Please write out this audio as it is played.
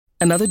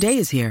Another day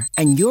is here,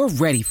 and you're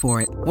ready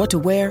for it. What to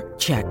wear?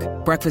 Check.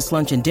 Breakfast,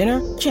 lunch, and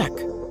dinner? Check.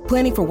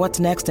 Planning for what's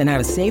next and how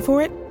to save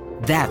for it?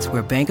 That's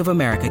where Bank of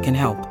America can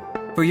help.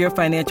 For your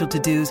financial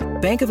to-dos,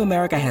 Bank of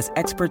America has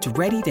experts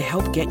ready to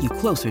help get you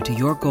closer to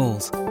your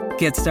goals.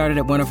 Get started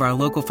at one of our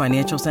local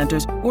financial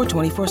centers or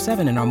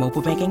 24/7 in our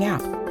mobile banking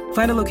app.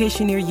 Find a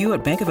location near you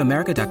at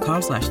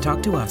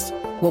bankofamerica.com/talktous.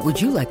 What would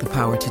you like the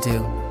power to do?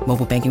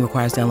 Mobile banking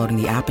requires downloading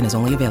the app and is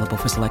only available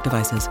for select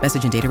devices.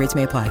 Message and data rates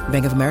may apply.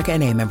 Bank of America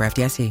N.A., member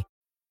FDIC.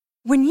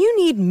 When you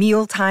need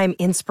mealtime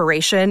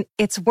inspiration,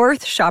 it's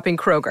worth shopping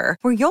Kroger,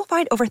 where you'll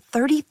find over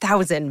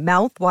 30,000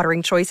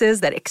 mouth-watering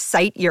choices that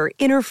excite your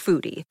inner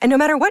foodie. And no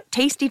matter what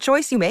tasty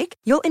choice you make,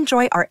 you'll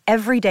enjoy our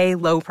everyday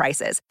low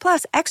prices,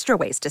 plus extra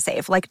ways to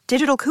save, like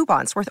digital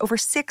coupons worth over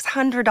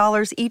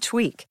 $600 each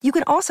week. You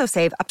can also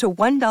save up to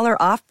 $1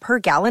 off per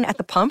gallon at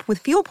the pump with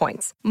fuel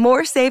points.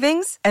 More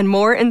savings and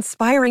more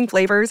inspiring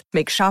flavors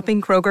make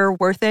shopping Kroger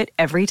worth it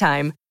every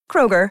time.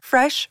 Kroger,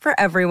 fresh for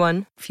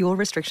everyone. Fuel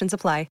restrictions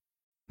apply.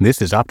 This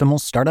is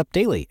Optimal Startup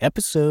Daily,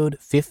 episode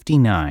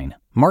 59,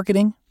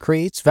 Marketing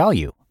Creates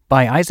Value,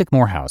 by Isaac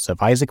Morehouse of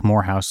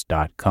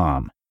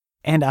isaacmorehouse.com.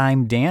 And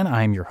I'm Dan.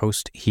 I'm your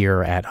host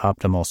here at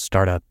Optimal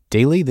Startup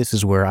Daily. This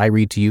is where I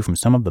read to you from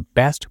some of the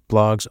best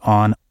blogs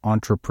on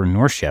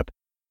entrepreneurship.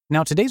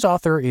 Now, today's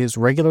author is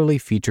regularly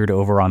featured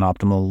over on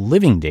Optimal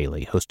Living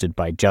Daily, hosted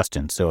by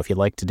Justin. So if you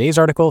like today's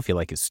article, if you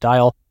like his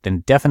style,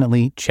 then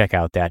definitely check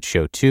out that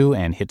show too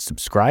and hit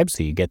subscribe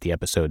so you get the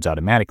episodes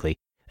automatically.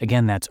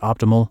 Again, that's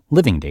Optimal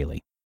Living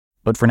Daily.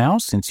 But for now,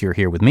 since you're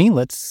here with me,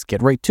 let's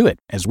get right to it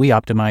as we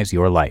optimize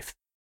your life.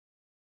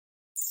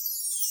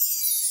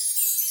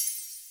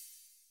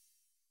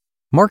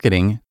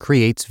 Marketing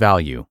Creates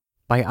Value,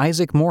 by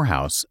Isaac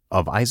Morehouse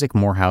of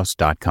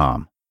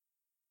isaacmorehouse.com.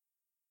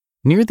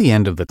 Near the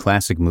end of the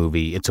classic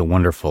movie It's a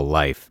Wonderful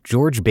Life,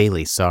 George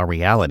Bailey saw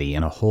reality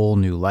in a whole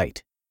new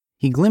light.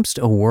 He glimpsed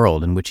a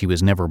world in which he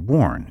was never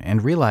born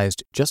and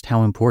realized just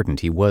how important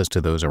he was to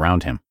those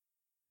around him.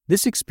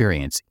 This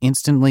experience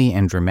instantly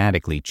and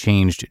dramatically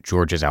changed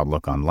George's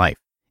outlook on life.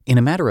 In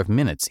a matter of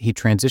minutes, he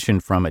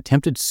transitioned from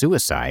attempted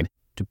suicide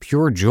to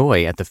pure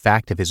joy at the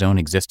fact of his own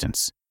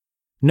existence.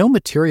 No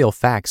material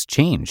facts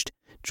changed.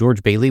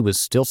 George Bailey was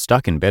still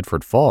stuck in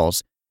Bedford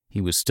Falls.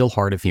 He was still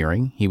hard of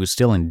hearing. He was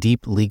still in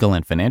deep legal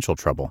and financial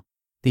trouble.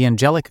 The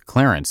angelic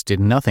Clarence did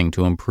nothing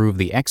to improve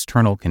the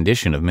external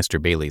condition of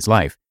Mr. Bailey's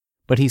life,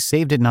 but he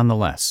saved it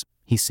nonetheless.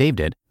 He saved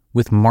it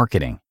with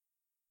marketing.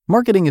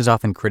 Marketing is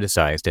often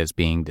criticized as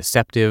being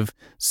deceptive,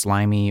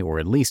 slimy, or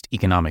at least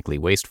economically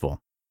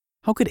wasteful.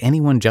 How could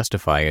anyone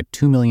justify a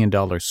 $2 million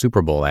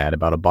Super Bowl ad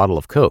about a bottle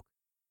of Coke?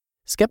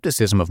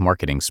 Skepticism of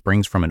marketing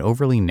springs from an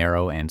overly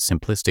narrow and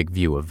simplistic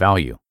view of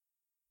value.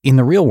 In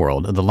the real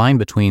world, the line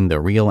between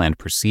the real and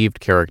perceived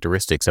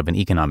characteristics of an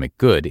economic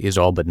good is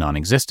all but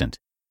non-existent.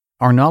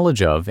 Our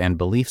knowledge of and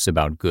beliefs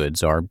about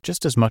goods are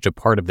just as much a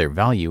part of their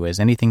value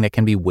as anything that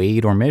can be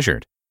weighed or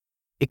measured.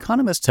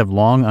 Economists have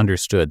long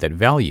understood that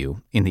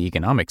value, in the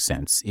economic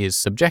sense, is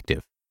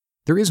subjective.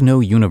 There is no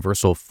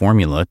universal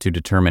formula to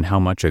determine how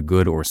much a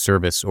good or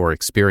service or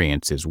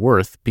experience is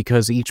worth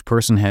because each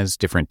person has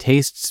different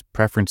tastes,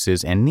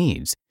 preferences, and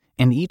needs,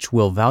 and each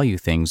will value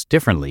things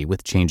differently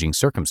with changing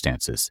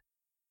circumstances.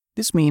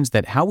 This means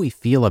that how we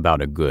feel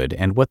about a good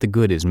and what the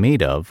good is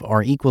made of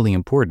are equally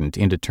important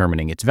in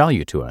determining its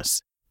value to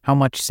us, how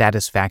much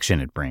satisfaction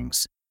it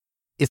brings.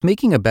 If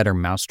making a better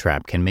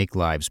mousetrap can make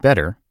lives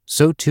better,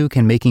 so too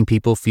can making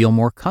people feel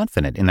more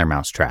confident in their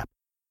mousetrap.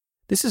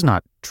 This is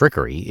not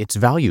trickery, it's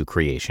value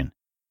creation.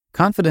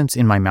 Confidence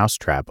in my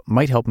mousetrap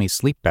might help me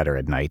sleep better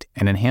at night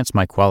and enhance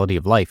my quality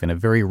of life in a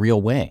very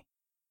real way.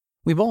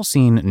 We've all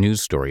seen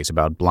news stories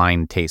about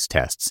blind taste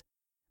tests.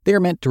 They are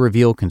meant to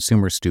reveal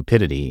consumer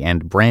stupidity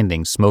and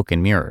branding smoke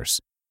and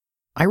mirrors.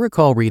 I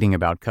recall reading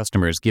about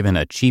customers given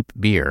a cheap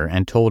beer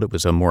and told it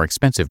was a more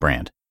expensive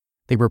brand.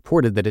 They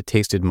reported that it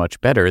tasted much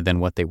better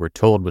than what they were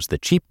told was the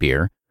cheap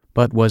beer,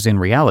 but was in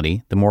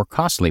reality the more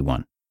costly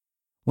one.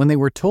 When they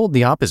were told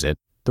the opposite,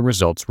 the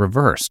results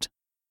reversed.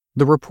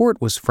 The report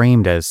was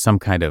framed as some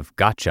kind of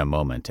gotcha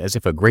moment, as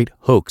if a great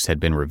hoax had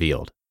been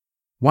revealed.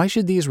 Why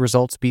should these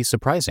results be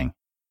surprising?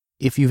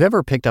 If you've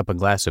ever picked up a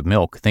glass of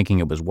milk thinking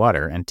it was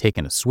water and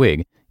taken a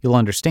swig, you'll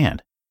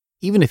understand.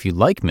 Even if you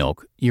like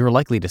milk, you're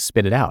likely to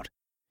spit it out.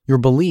 Your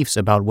beliefs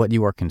about what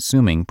you are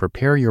consuming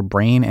prepare your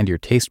brain and your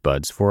taste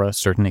buds for a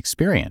certain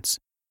experience.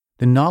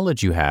 The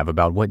knowledge you have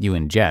about what you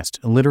ingest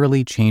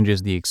literally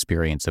changes the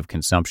experience of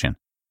consumption.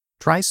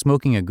 Try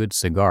smoking a good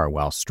cigar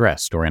while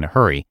stressed or in a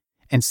hurry,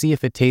 and see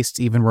if it tastes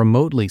even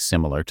remotely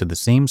similar to the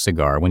same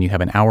cigar when you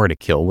have an hour to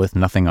kill with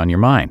nothing on your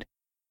mind.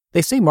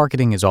 They say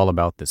marketing is all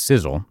about the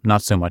sizzle,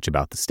 not so much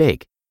about the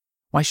steak.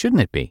 Why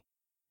shouldn't it be?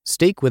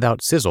 Steak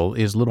without sizzle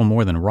is little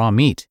more than raw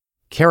meat,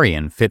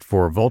 carrion fit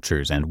for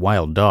vultures and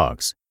wild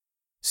dogs.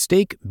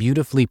 Steak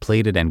beautifully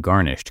plated and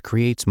garnished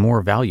creates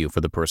more value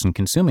for the person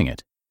consuming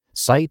it.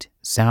 Sight,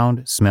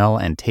 sound, smell,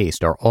 and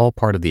taste are all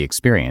part of the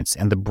experience,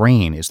 and the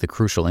brain is the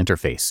crucial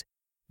interface.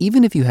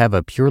 Even if you have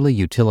a purely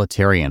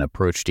utilitarian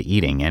approach to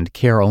eating and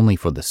care only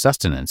for the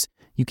sustenance,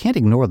 you can't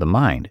ignore the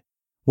mind.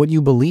 What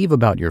you believe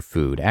about your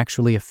food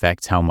actually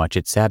affects how much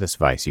it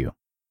satisfies you.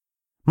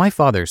 My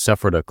father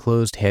suffered a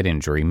closed head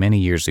injury many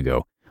years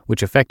ago,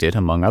 which affected,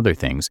 among other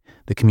things,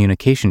 the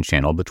communication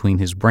channel between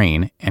his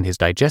brain and his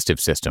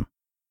digestive system.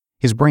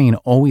 His brain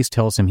always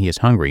tells him he is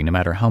hungry no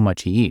matter how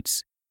much he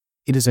eats.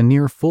 It is a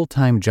near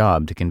full-time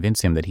job to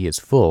convince him that he is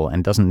full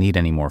and doesn't need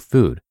any more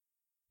food.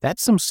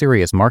 That's some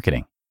serious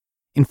marketing.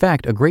 In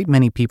fact, a great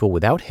many people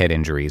without head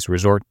injuries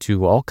resort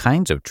to all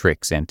kinds of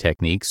tricks and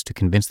techniques to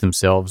convince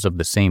themselves of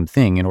the same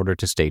thing in order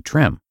to stay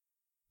trim.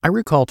 I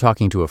recall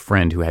talking to a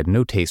friend who had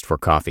no taste for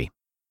coffee.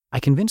 I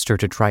convinced her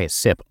to try a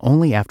sip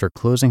only after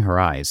closing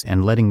her eyes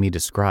and letting me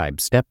describe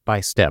step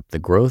by step the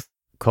growth,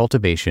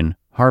 cultivation,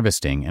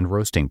 harvesting, and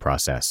roasting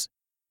process.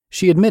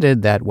 She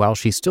admitted that while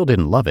she still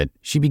didn't love it,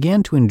 she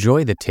began to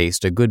enjoy the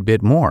taste a good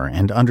bit more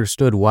and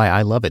understood why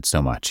I love it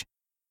so much.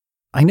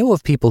 I know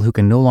of people who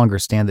can no longer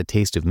stand the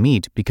taste of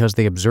meat because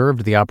they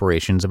observed the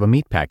operations of a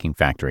meatpacking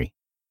factory.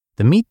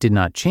 The meat did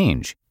not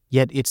change,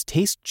 yet its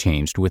taste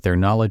changed with their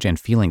knowledge and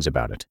feelings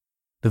about it.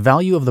 The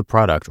value of the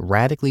product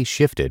radically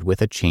shifted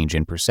with a change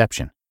in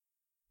perception.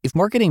 If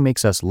marketing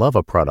makes us love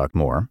a product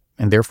more,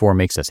 and therefore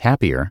makes us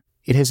happier,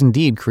 it has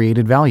indeed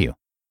created value.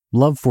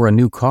 Love for a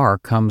new car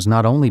comes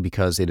not only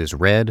because it is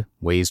red,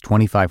 weighs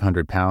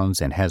 2,500 pounds,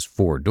 and has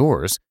 4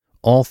 doors,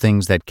 all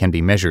things that can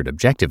be measured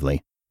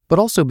objectively, but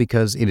also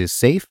because it is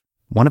safe,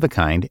 one of a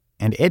kind,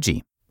 and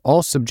edgy,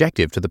 all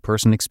subjective to the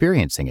person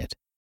experiencing it.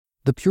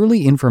 The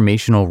purely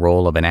informational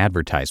role of an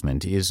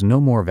advertisement is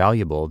no more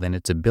valuable than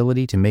its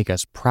ability to make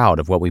us proud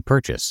of what we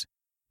purchase.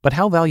 But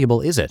how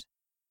valuable is it?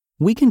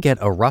 We can get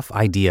a rough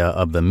idea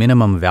of the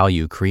minimum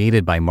value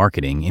created by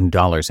marketing in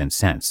dollars and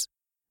cents.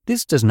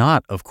 This does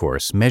not, of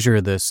course,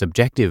 measure the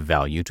subjective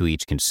value to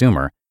each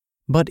consumer,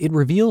 but it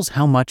reveals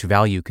how much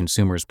value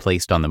consumers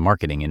placed on the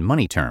marketing in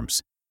money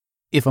terms.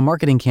 If a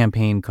marketing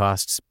campaign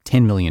costs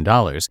 $10 million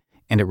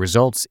and it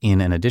results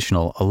in an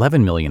additional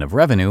 $11 million of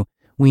revenue,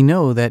 we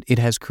know that it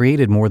has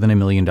created more than $1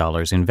 million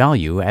in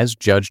value as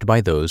judged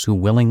by those who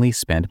willingly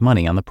spent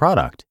money on the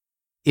product.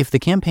 If the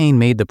campaign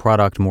made the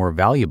product more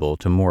valuable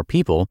to more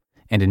people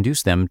and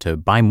induced them to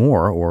buy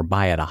more or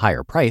buy at a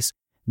higher price,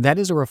 that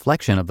is a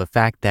reflection of the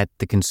fact that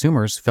the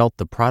consumers felt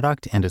the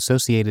product and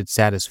associated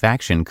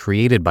satisfaction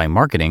created by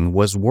marketing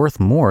was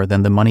worth more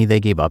than the money they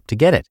gave up to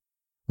get it.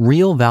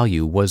 Real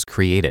value was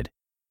created.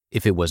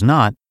 If it was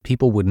not,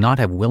 people would not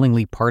have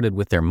willingly parted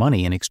with their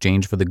money in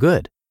exchange for the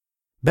good.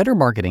 Better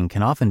marketing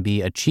can often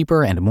be a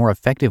cheaper and more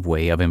effective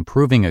way of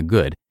improving a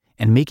good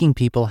and making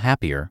people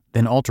happier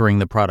than altering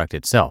the product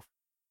itself.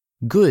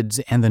 Goods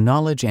and the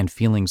knowledge and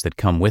feelings that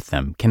come with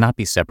them cannot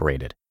be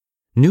separated.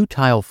 New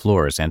tile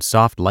floors and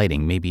soft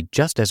lighting may be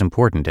just as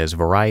important as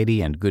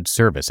variety and good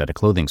service at a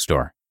clothing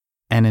store.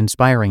 An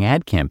inspiring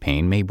ad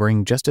campaign may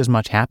bring just as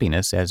much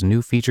happiness as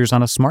new features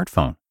on a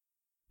smartphone.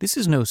 This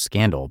is no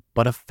scandal,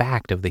 but a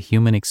fact of the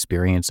human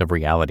experience of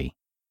reality.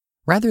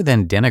 Rather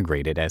than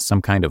denigrate it as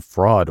some kind of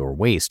fraud or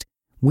waste,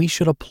 we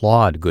should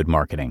applaud good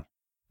marketing.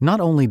 Not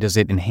only does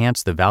it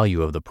enhance the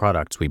value of the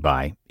products we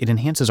buy, it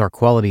enhances our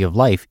quality of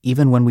life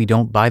even when we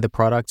don't buy the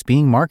products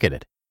being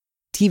marketed.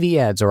 TV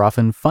ads are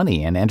often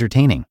funny and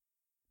entertaining.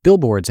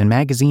 Billboards and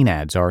magazine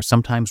ads are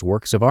sometimes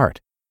works of art.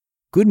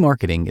 Good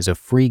marketing is a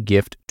free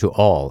gift to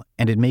all,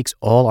 and it makes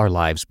all our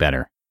lives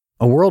better.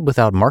 A world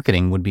without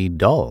marketing would be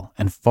dull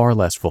and far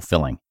less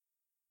fulfilling.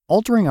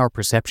 Altering our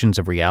perceptions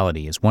of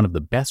reality is one of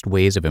the best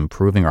ways of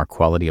improving our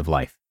quality of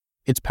life.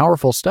 It's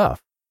powerful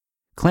stuff.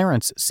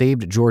 Clarence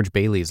saved George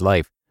Bailey's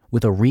life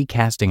with a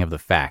recasting of the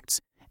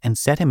facts and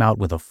set him out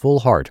with a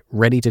full heart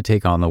ready to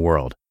take on the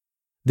world.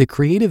 The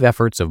creative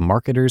efforts of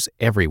marketers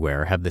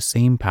everywhere have the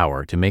same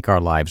power to make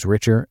our lives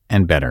richer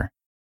and better.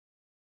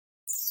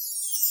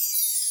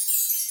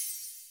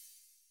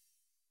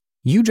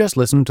 You just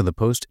listened to the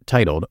post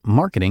titled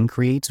Marketing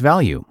Creates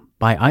Value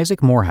by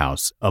Isaac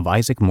Morehouse of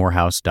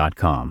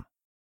isaacmorehouse.com.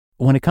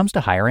 When it comes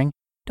to hiring,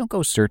 don't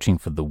go searching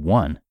for the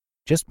one.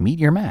 Just meet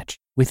your match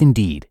with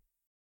Indeed.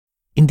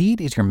 Indeed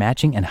is your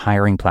matching and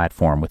hiring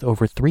platform with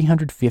over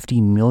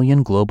 350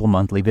 million global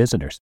monthly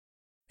visitors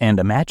and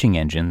a matching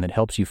engine that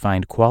helps you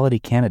find quality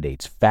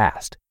candidates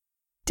fast.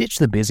 Ditch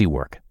the busy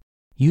work.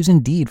 Use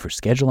Indeed for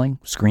scheduling,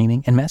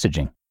 screening, and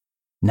messaging.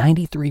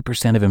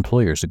 93% of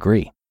employers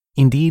agree.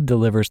 Indeed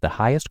delivers the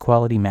highest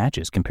quality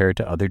matches compared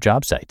to other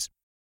job sites.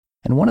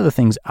 And one of the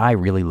things I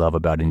really love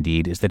about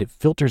Indeed is that it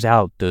filters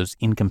out those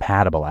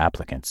incompatible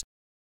applicants.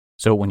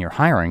 So when you're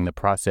hiring, the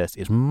process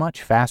is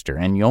much faster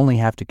and you only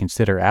have to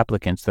consider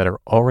applicants that are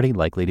already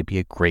likely to be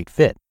a great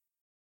fit.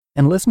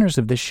 And listeners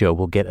of this show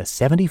will get a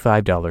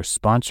 $75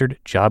 sponsored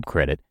job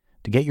credit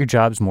to get your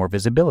jobs more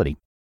visibility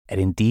at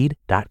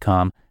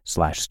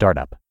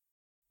Indeed.com/startup.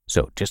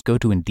 So just go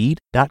to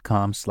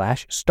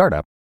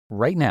Indeed.com/startup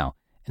right now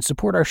and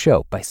support our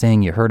show by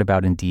saying you heard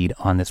about Indeed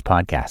on this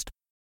podcast.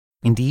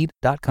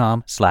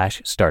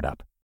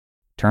 Indeed.com/startup.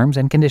 Terms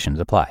and conditions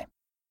apply.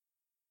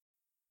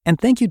 And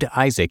thank you to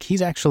Isaac.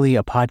 He's actually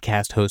a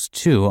podcast host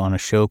too on a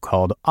show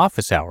called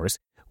Office Hours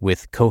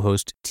with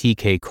co-host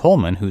T.K.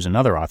 Coleman, who's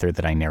another author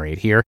that I narrate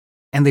here.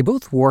 And they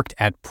both worked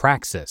at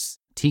Praxis,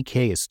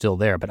 TK is still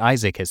there, but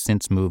Isaac has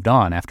since moved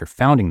on after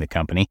founding the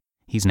company.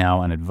 He's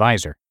now an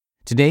advisor.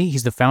 Today,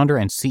 he's the founder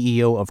and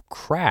CEO of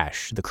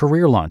Crash, the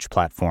career launch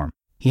platform.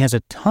 He has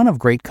a ton of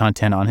great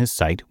content on his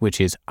site,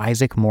 which is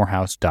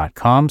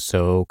isaacmorehouse.com,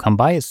 so come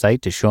by his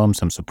site to show him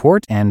some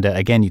support, and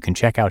again, you can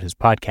check out his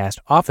podcast,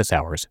 Office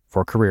Hours,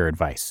 for career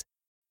advice.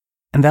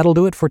 And that'll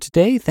do it for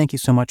today. Thank you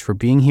so much for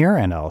being here,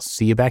 and I'll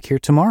see you back here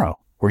tomorrow,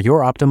 where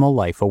your optimal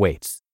life awaits.